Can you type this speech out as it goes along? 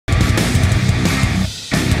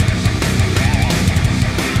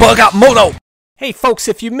Bug Out Moto. Hey folks,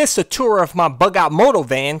 if you missed a tour of my Bug Out Moto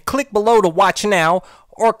van, click below to watch now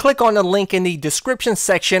or click on the link in the description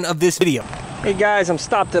section of this video. Hey guys, I'm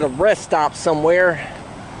stopped at a rest stop somewhere.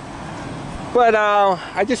 But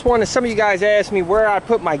I just wanted, some of you guys asked me where I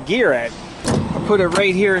put my gear at. I put it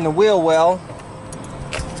right here in the wheel well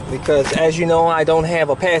because, as you know, I don't have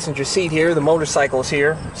a passenger seat here. The motorcycle's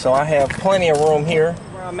here, so I have plenty of room here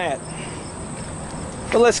where I'm at.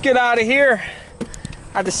 But let's get out of here.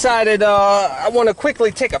 I decided I want to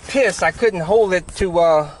quickly take a piss. I couldn't hold it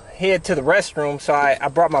to head to the restroom, so I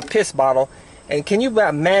brought my piss bottle. And can you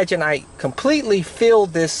imagine, I completely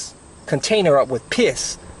filled this container up with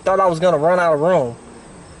piss. Thought I was going to run out of room.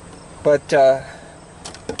 But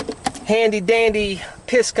handy dandy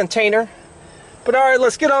piss container. But alright,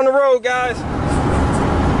 let's get on the road, guys.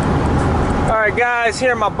 Alright guys,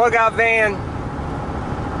 here in my bug out van,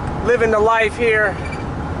 living the life here.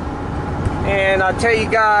 And I'll tell you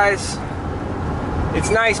guys, it's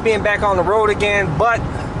nice being back on the road again, but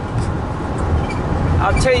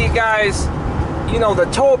I'll tell you guys, you know, the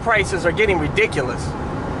toll prices are getting ridiculous.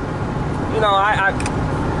 You know, I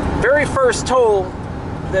very first toll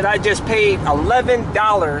that I just paid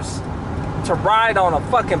 $11 to ride on a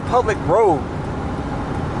fucking public road.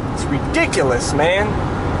 It's ridiculous, man.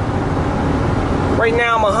 Right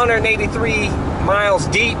now I'm 183 miles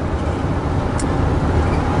deep.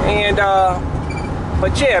 And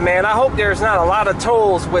but yeah, man, I hope there's not a lot of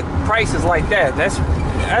tolls with prices like that. That's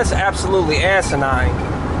absolutely asinine.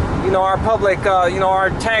 You know, our public, you know, our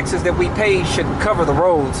taxes that we pay should cover the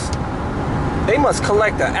roads. They must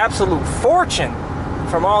collect an absolute fortune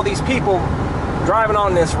from all these people driving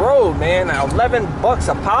on this road, man. 11 bucks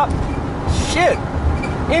a pop? Shit.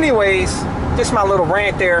 Anyways, just my little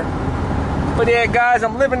rant there. But yeah, guys,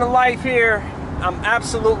 I'm living the life here. I'm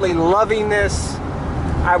absolutely loving this.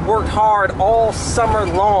 I worked hard all summer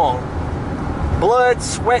long. Blood,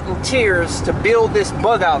 sweat, and tears to build this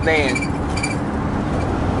bug out van.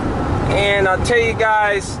 And I'll tell you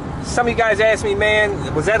guys, some of you guys asked me,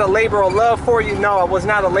 man, was that a labor of love for you? No, it was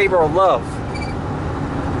not a labor of love.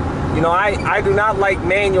 You know, I do not like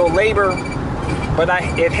manual labor, but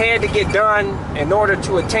it had to get done in order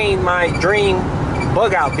to attain my dream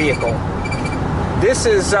bug out vehicle. This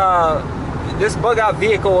bug out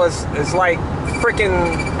vehicle is like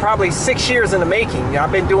freaking probably 6 years in the making.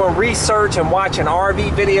 I've been doing research and watching RV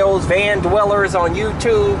videos, van dwellers on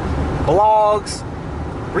YouTube, blogs,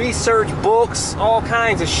 research books, all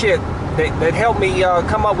kinds of shit that helped me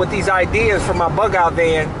come up with these ideas for my bug out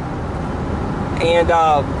van. And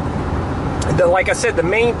like I said, the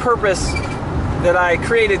main purpose that I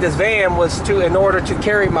created this van was in order to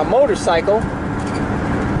carry my motorcycle,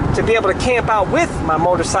 to be able to camp out with my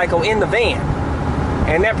motorcycle in the van.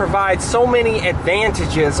 And that provides so many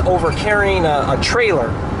advantages over carrying a trailer.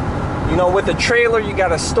 You know, with a trailer, you got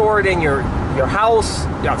to store it in your house.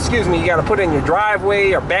 Excuse me, you got to put it in your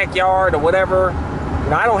driveway or backyard or whatever. You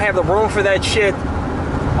know, I don't have the room for that shit.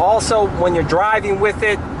 Also, when you're driving with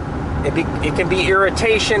it, it can be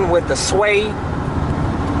irritation with the sway,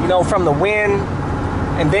 you know, from the wind.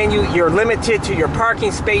 And then you're limited to your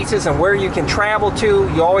parking spaces and where you can travel to.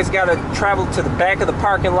 You always got to travel to the back of the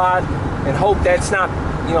parking lot and hope that's not,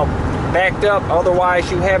 you know, backed up.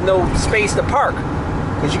 Otherwise, you have no space to park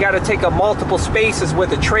because you got to take up multiple spaces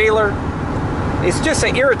with a trailer. It's just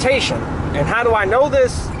an irritation. And how do I know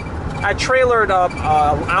this? I trailered up.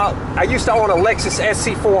 I used to own a Lexus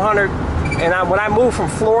SC400, and when I moved from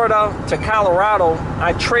Florida to Colorado,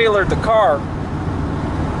 I trailered the car.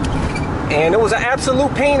 And it was an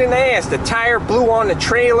absolute pain in the ass. The tire blew on the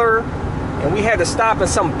trailer, and we had to stop in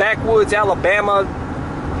some backwoods Alabama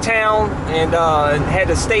town and had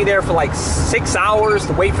to stay there for like 6 hours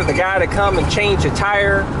to wait for the guy to come and change the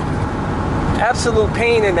tire. Absolute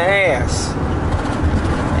pain in the ass.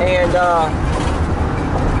 And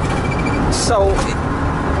so,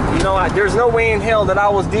 you know, there's no way in hell that I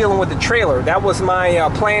was dealing with the trailer. That was my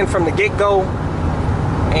plan from the get-go.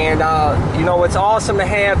 And you know, it's awesome to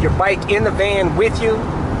have your bike in the van with you.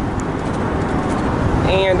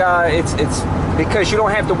 And it's because you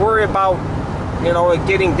don't have to worry about, you know,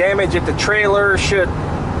 getting damaged if the trailer should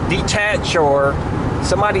detach or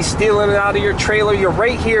somebody stealing it out of your trailer. You're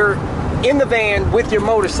right here in the van with your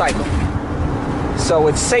motorcycle, so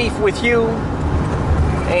it's safe with you.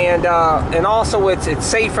 And also it's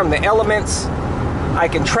safe from the elements. I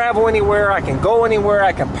can travel anywhere, I can go anywhere,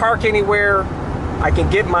 I can park anywhere, I can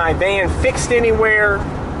get my van fixed anywhere.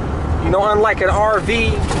 You know, unlike an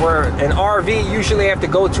RV, where an RV usually have to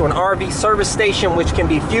go to an RV service station, which can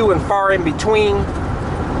be few and far in between.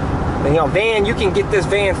 You know, van, you can get this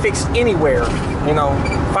van fixed anywhere. You know,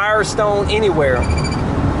 Firestone, anywhere.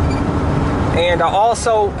 And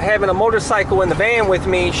also having a motorcycle in the van with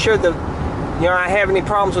me, should I have any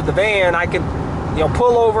problems with the van, I could,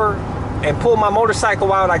 pull over and pull my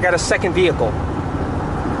motorcycle out. I got a second vehicle.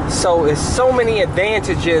 So there's so many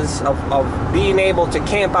advantages of being able to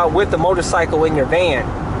camp out with the motorcycle in your van.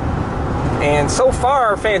 And so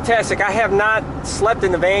far, fantastic. I have not slept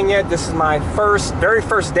in the van yet. This is my very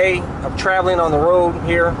first day of traveling on the road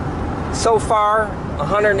here. So far,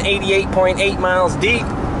 188.8 miles deep.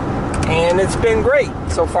 And it's been great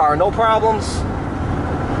so far, no problems.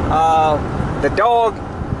 The dog,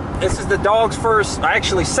 this is the dog's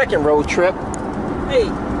second road trip.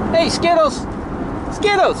 Hey, Skittles,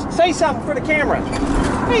 say something for the camera.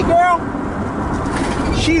 Hey, girl.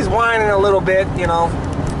 She's whining a little bit,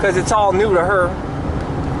 because it's all new to her.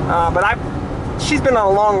 But she's been on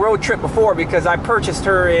a long road trip before because I purchased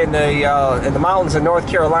her in the mountains of North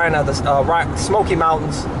Carolina, the Smoky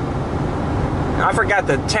Mountains. I forgot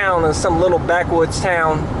the town, it's some little backwoods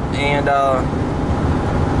town, and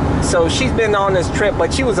so she's been on this trip,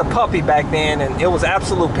 but she was a puppy back then, and it was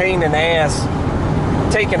absolute pain in the ass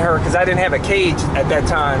taking her because I didn't have a cage at that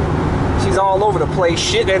time. She's all over the place,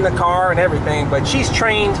 shit in the car and everything, but she's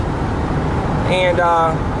trained. And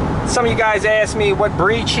some of you guys asked me what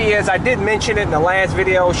breed she is. I did mention it in the last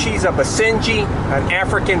video. She's a Basenji, an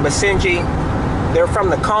African Basenji. They're from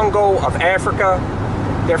the Congo of Africa.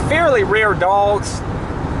 They're fairly rare dogs.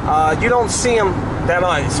 You don't see them that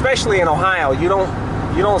often, especially in Ohio. You don't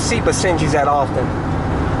see Basenjis that often.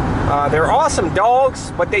 They're awesome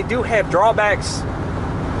dogs, but they do have drawbacks.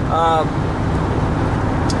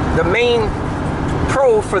 The main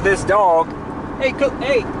pro for this dog, hey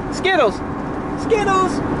Skittles,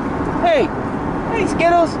 hey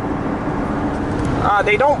Skittles.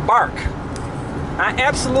 They don't bark. I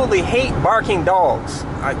absolutely hate barking dogs.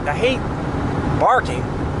 I hate barking,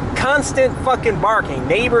 constant fucking barking.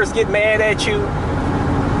 Neighbors get mad at you.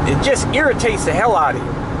 It just irritates the hell out of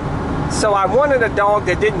you. So I wanted a dog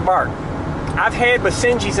that didn't bark. I've had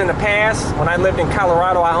Basenjis in the past. When I lived in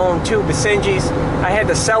Colorado, I owned 2 Basenjis. I had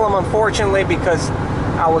to sell them, unfortunately, because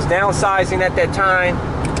I was downsizing at that time.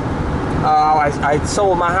 I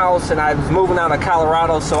sold my house and I was moving out of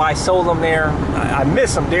Colorado, so I sold them there. I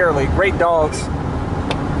miss them dearly. Great dogs.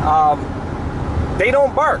 They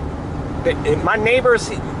don't bark. My neighbors,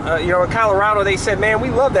 in Colorado, they said, man, we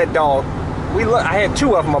love that dog. I had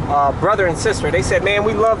 2 of them, a brother and sister. They said, man,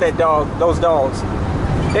 we love that dog, those dogs.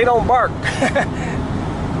 They don't bark.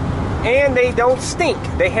 And they don't stink.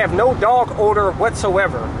 They have no dog odor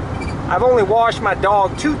whatsoever. I've only washed my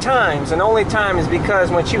dog 2 times, and the only time is because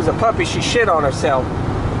when she was a puppy, she shit on herself.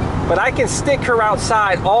 But I can stick her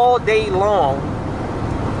outside all day long,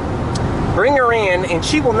 bring her in, and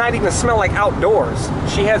she will not even smell like outdoors.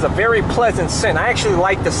 She has a very pleasant scent. I actually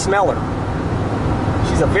like to smell her.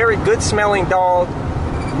 She's a very good smelling dog,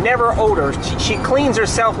 never odor. She cleans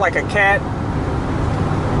herself like a cat.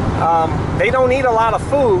 They don't eat a lot of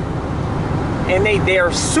food, and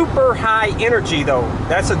they're super high energy though.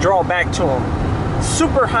 That's a drawback to them.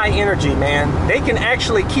 Super high energy, man. They can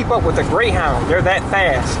actually keep up with a greyhound. They're that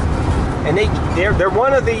fast, and they're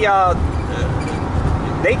one of the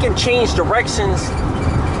they can change directions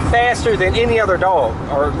faster than any other dog,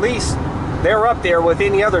 or at least they're up there with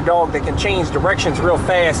any other dog that can change directions real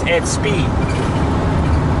fast at speed.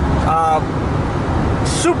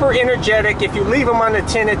 Super energetic. If you leave them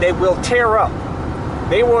unattended, they will tear up.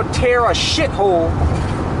 They will tear a shithole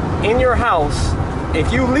in your house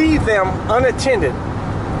if you leave them unattended.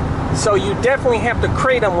 So you definitely have to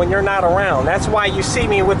crate them when you're not around. That's why you see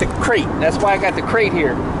me with the crate. That's why I got the crate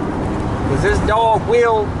here. Because this dog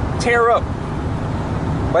will tear up.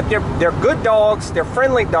 But they're good dogs. They're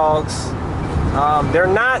friendly dogs. They're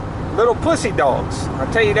not little pussy dogs.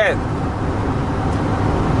 I'll tell you that.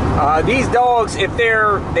 These dogs, if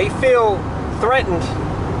they feel threatened,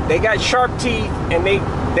 they got sharp teeth, and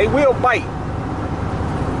they will bite.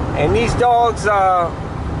 And these dogs,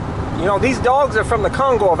 these dogs are from the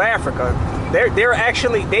Congo of Africa.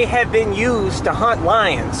 They have been used to hunt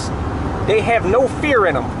lions. They have no fear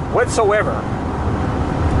in them whatsoever.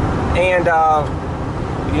 And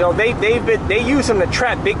they use them to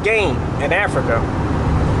trap big game in Africa.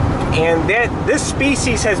 And this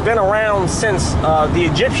species has been around since the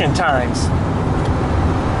Egyptian times.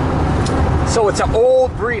 So it's an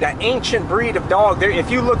old breed, an ancient breed of dog. If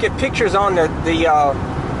you look at pictures on the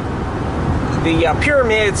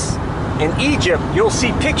pyramids in Egypt, you'll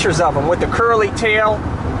see pictures of them with the curly tail.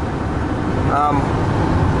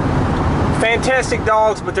 Fantastic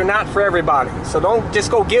dogs, but they're not for everybody. So don't just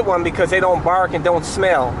go get one because they don't bark and don't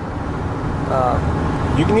smell.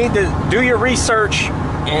 You need to do your research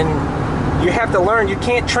and you have to learn, you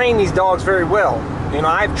can't train these dogs very well. You know,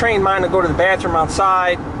 I've trained mine to go to the bathroom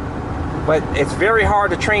outside, but it's very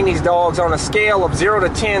hard to train these dogs on a scale of 0 to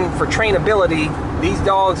 10 for trainability. These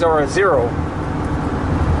dogs are a 0.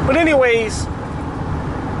 But anyways,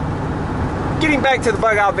 getting back to the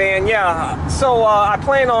bug out van, yeah. So I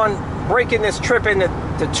plan on breaking this trip into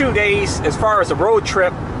 2 days as far as a road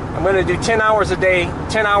trip. I'm going to do 10 hours a day,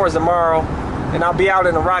 10 hours tomorrow, and I'll be out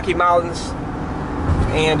in the Rocky Mountains.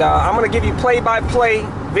 And I'm going to give you play-by-play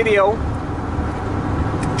video,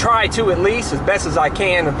 try to at least, as best as I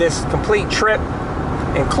can, of this complete trip,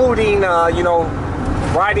 including, you know,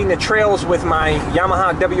 riding the trails with my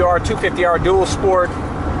Yamaha WR250R Dual Sport.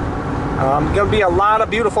 Going to be a lot of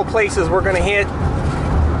beautiful places we're going to hit.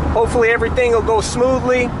 Hopefully everything will go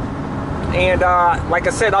smoothly. And like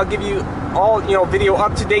I said, I'll give you all, you know,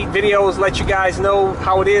 up-to-date videos, let you guys know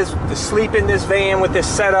how it is to sleep in this van with this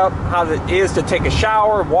setup, how it is to take a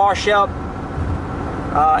shower, wash up,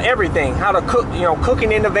 everything, how to cook, you know,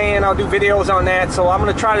 cooking in the van. I'll do videos on that. So I'm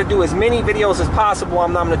going to try to do as many videos as possible.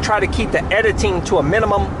 I'm going to try to keep the editing to a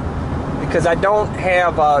minimum, because I don't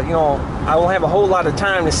have, you know, I don't have a whole lot of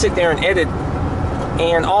time to sit there and edit.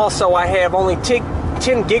 And also I have only 10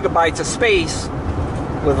 gigabytes of space.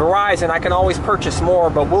 With Verizon, I can always purchase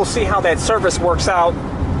more, but we'll see how that service works out.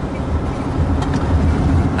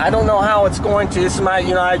 I don't know how it's going to. This is my,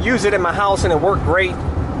 you know, I use it in my house and it worked great,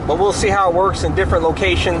 but we'll see how it works in different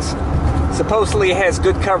locations. Supposedly it has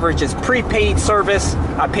good coverage. It's prepaid service.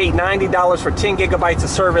 I paid $90 for 10 gigabytes of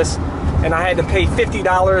service, and I had to pay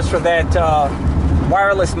 $50 for that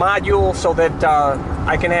wireless module so that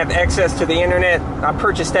I can have access to the internet. I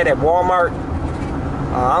purchased that at Walmart.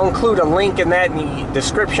 I'll include a link in that in the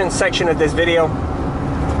description section of this video.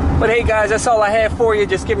 But hey guys, that's all I have for you.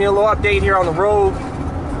 Just giving you a little update here on the road.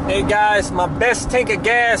 Hey guys, my best tank of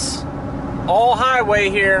gas, all highway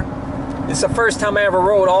here. This is the first time I ever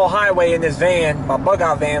rode all highway in this van, my bug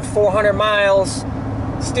out van. 400 miles,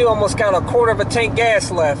 still almost got a quarter of a tank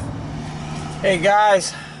gas left. Hey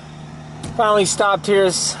guys, finally stopped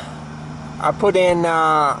here. I put in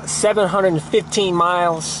 715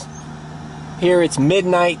 miles. Here it's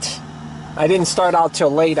midnight. I didn't start out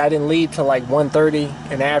till late. I didn't leave till like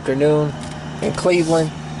 1:30 in the afternoon in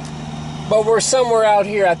Cleveland. But we're somewhere out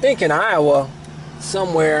here, I think in Iowa,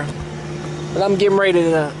 somewhere. But I'm getting ready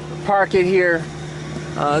to park it here.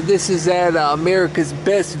 This is at America's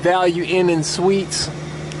Best Value Inn and Suites.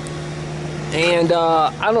 And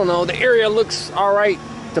I don't know, the area looks alright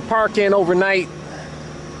to park in overnight.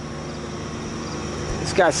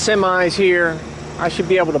 It's got semis here. I should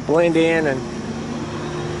be able to blend in and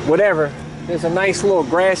whatever. There's a nice little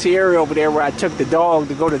grassy area over there where I took the dog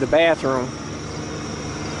to go to the bathroom.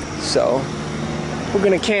 So we're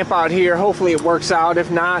gonna camp out here. Hopefully it works out.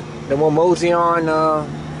 If not, then we'll mosey on.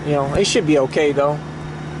 You know, it should be okay though.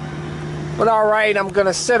 But all right, I'm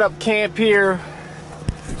gonna set up camp here.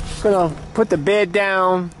 Gonna put the bed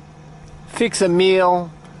down, fix a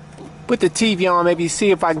meal, put the TV on, maybe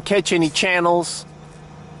see if I can catch any channels.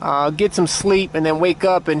 Get some sleep, and then wake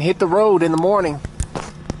up and hit the road in the morning.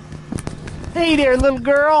 Hey there, little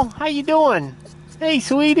girl. How you doing? Hey,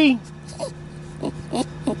 sweetie.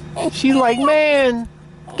 She's like, man,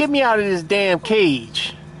 get me out of this damn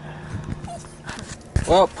cage.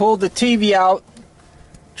 Well, pulled the TV out.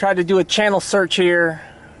 Tried to do a channel search here.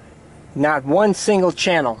 Not one single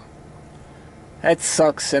channel. That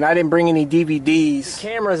sucks, and I didn't bring any DVDs.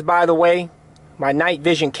 Cameras, by the way, my night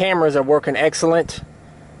vision cameras are working excellent.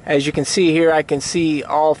 As you can see here, I can see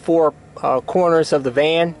all four corners of the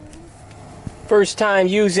van. First time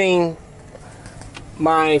using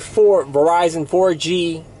my Verizon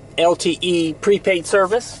 4G LTE prepaid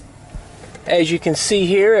service. As you can see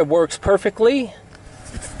here, it works perfectly.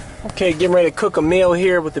 Okay, getting ready to cook a meal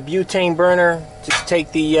here with the butane burner. Just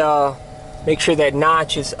take the, make sure that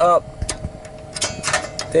notch is up.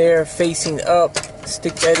 There, facing up.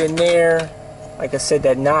 Stick that in there. Like I said,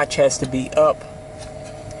 that notch has to be up.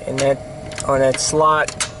 And that on that slot,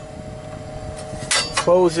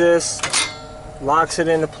 close this, locks it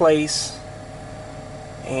into place,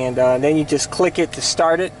 and then you just click it to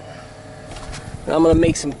start it. And I'm gonna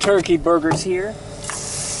make some turkey burgers here.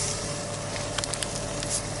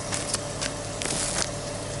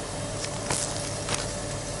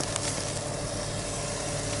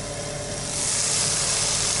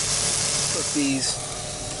 Put these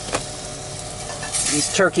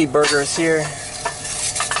turkey burgers here.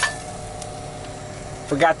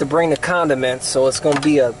 Forgot to bring the condiments, so it's gonna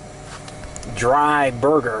be a dry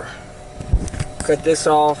burger. Cut this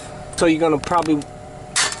off. So you're gonna probably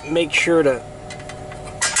make sure to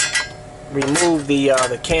remove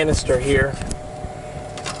the canister here.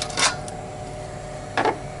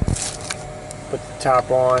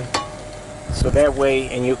 top on, so that way,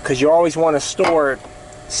 and because you always want to store it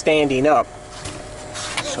standing up.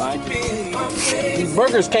 So these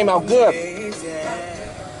burgers came out good.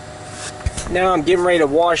 Now I'm getting ready to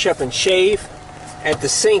wash up and shave at the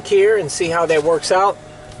sink here and see how that works out.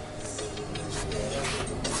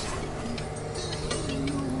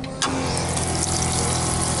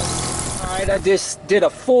 Alright, I just did a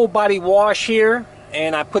full body wash here,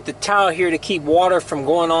 and I put the towel here to keep water from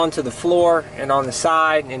going onto the floor and on the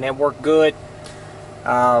side, and that worked good.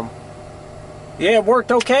 Yeah, it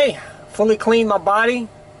worked okay. Fully cleaned my body.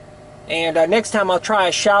 And next time I'll try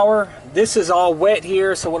a shower. This is all wet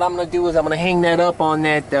here, so what I'm going to do is I'm going to hang that up on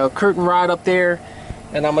that curtain rod up there,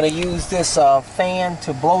 and I'm going to use this fan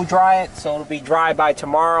to blow dry it, so it'll be dry by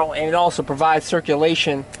tomorrow. And it also provides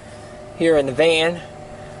circulation here in the van.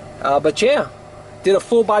 But yeah, did a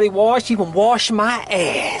full body wash, even washed my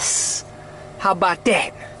ass. How about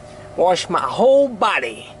that? Washed my whole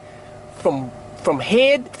body from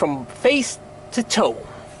face to toe.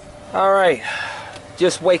 All right.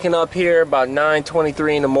 Just waking up here about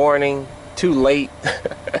 9:23 in the morning. Too late.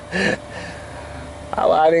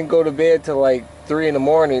 I didn't go to bed till like 3 in the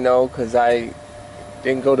morning though, because I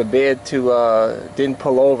didn't go to bed to didn't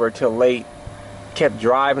pull over till late. Kept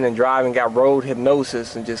driving and driving, got road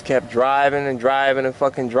hypnosis, and just kept driving and driving and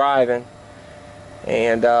fucking driving.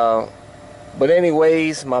 And but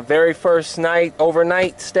anyways, my very first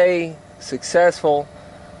overnight stay, successful.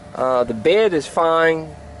 The bed is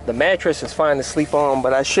fine. The mattress is fine to sleep on,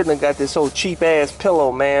 but I shouldn't have got this old cheap ass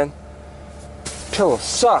pillow, man. Pillow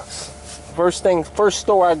sucks. First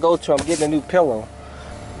store I go to, I'm getting a new pillow.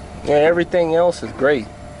 Yeah, everything else is great.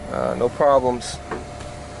 No problems.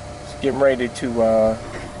 Just getting ready to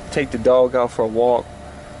take the dog out for a walk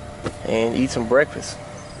and eat some breakfast.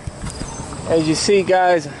 As you see,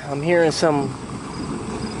 guys, I'm here in some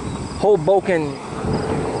Hoboken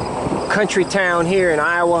country town here in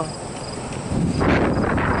Iowa.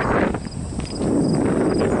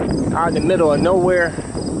 Out in the middle of nowhere.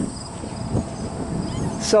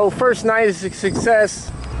 So first night is a success.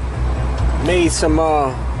 Made some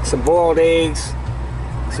boiled eggs,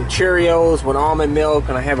 some Cheerios with almond milk,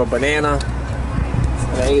 and I have a banana,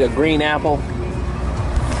 and I ate a green apple.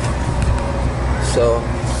 So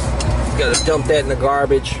gotta dump that in the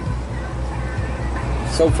garbage.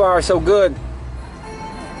 So far so good.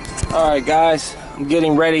 Alright guys, I'm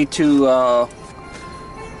getting ready to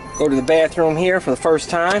go to the bathroom here for the first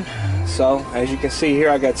time. So as you can see here,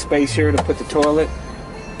 I got space here to put the toilet,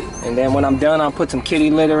 and then when I'm done I'll put some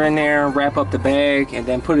kitty litter in there, wrap up the bag, and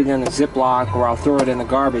then put it in a Ziploc, or I'll throw it in the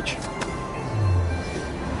garbage.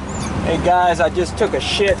 Hey guys, I just took a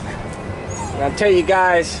shit, and I'll tell you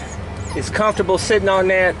guys, it's comfortable sitting on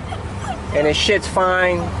that, and it shit's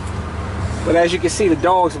fine. But as you can see, the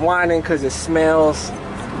dog's whining because it smells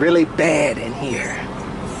really bad in here.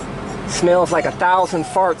 Smells like 1,000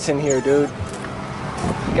 farts in here, dude.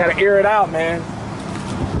 You gotta air it out, man.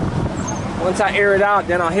 Once I air it out,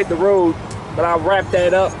 then I'll hit the road. But I'll wrap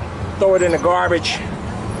that up, throw it in the garbage.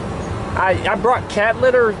 I brought cat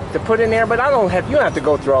litter to put in there, but you don't have to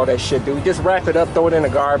go through all that shit, dude. Just wrap it up, throw it in the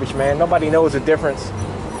garbage, man. Nobody knows the difference.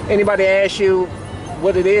 Anybody asks you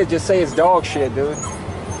what it is, just say it's dog shit, dude.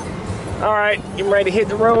 Alright, getting ready to hit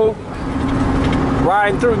the road.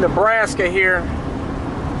 Riding through Nebraska here.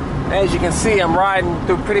 As you can see, I'm riding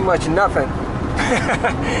through pretty much nothing.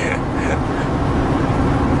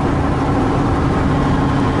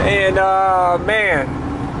 And man,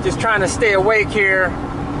 just trying to stay awake here.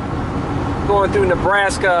 Going through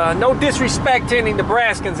Nebraska. No disrespect to any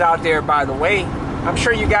Nebraskans out there, by the way. I'm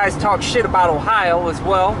sure you guys talk shit about Ohio as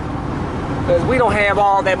well, because we don't have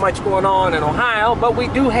all that much going on in Ohio, but we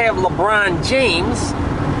do have LeBron James,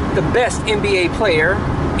 the best NBA player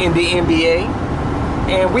in the NBA.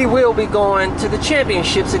 And we will be going to the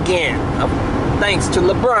championships again, thanks to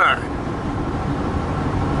LeBron.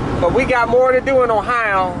 But we got more to do in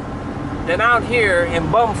Ohio than out here in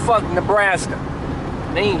bumfuck Nebraska.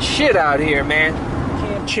 There ain't shit out here, man.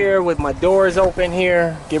 Camp chair with my doors open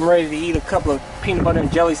here. Getting ready to eat a couple of peanut butter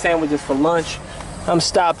and jelly sandwiches for lunch. I'm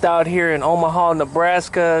stopped out here in Omaha,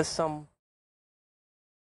 Nebraska.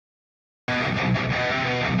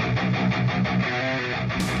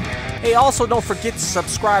 Hey, also don't forget to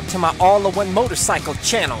subscribe to my all-in-one motorcycle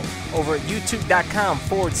channel over at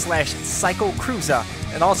youtube.com/CycleCruza,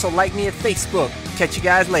 and also like me at Facebook. Catch you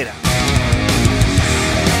guys later.